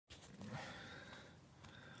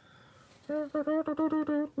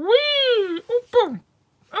Whee! Oh, boom!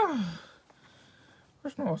 Oh,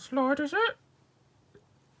 that's not a slide, is it?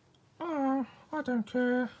 Oh, I don't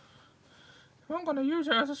care. If I'm going to use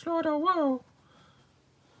it as a slide, I will.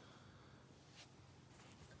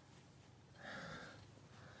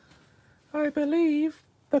 I believe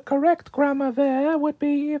the correct grammar there would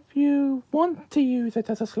be if you want to use it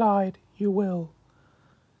as a slide, you will.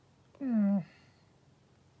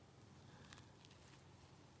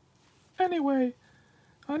 Anyway,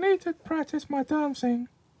 I need to practice my dancing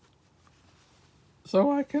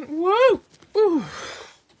so I can... Whoa! Ooh.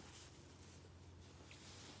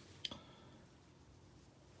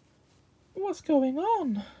 What's going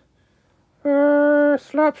on?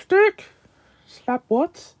 Slapstick? Slap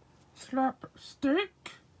what?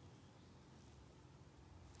 Slapstick?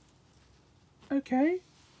 Okay.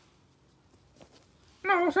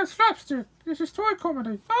 No, I said slapstick. This is toy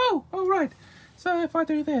comedy. Oh, right. So if I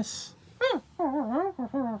do this.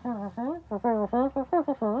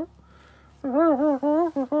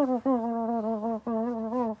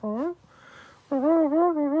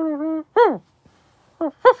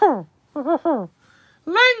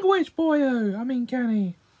 Language, boyo! I mean,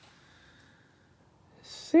 Kenny.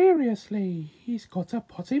 Seriously, he's got a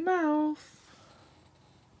potty mouth.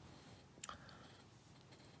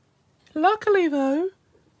 Luckily, though,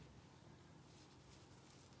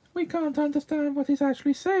 we can't understand what he's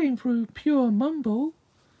actually saying through pure mumble.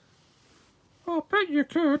 I bet you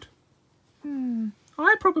could.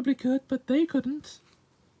 I probably could, but they couldn't.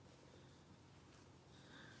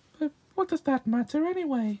 But what does that matter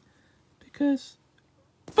anyway? Because...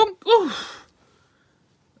 Bonk! Oof!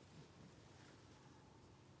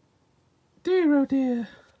 Dear, oh dear.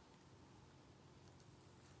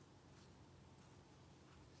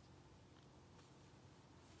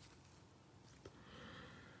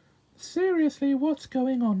 Seriously, what's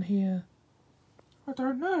going on here? I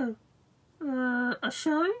don't know. A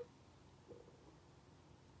show?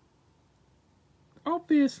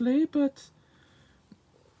 Obviously, but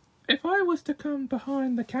if I was to come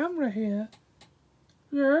behind the camera here...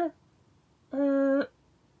 Yeah?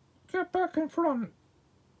 Get back in front.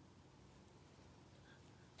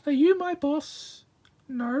 Are you my boss?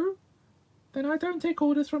 No? Then I don't take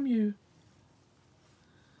orders from you.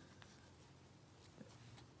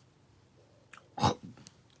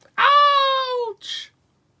 Ouch!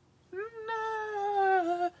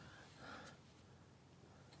 No.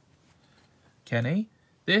 Kenny,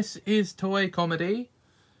 this is toy comedy,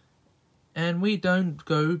 and we don't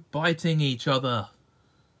go biting each other.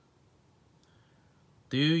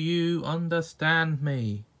 Do you understand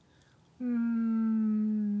me?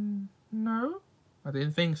 No? I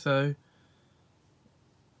didn't think so.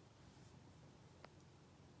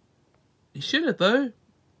 He should have, though.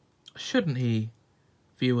 Shouldn't he,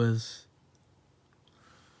 viewers?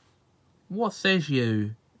 What says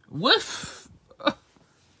you? Woof!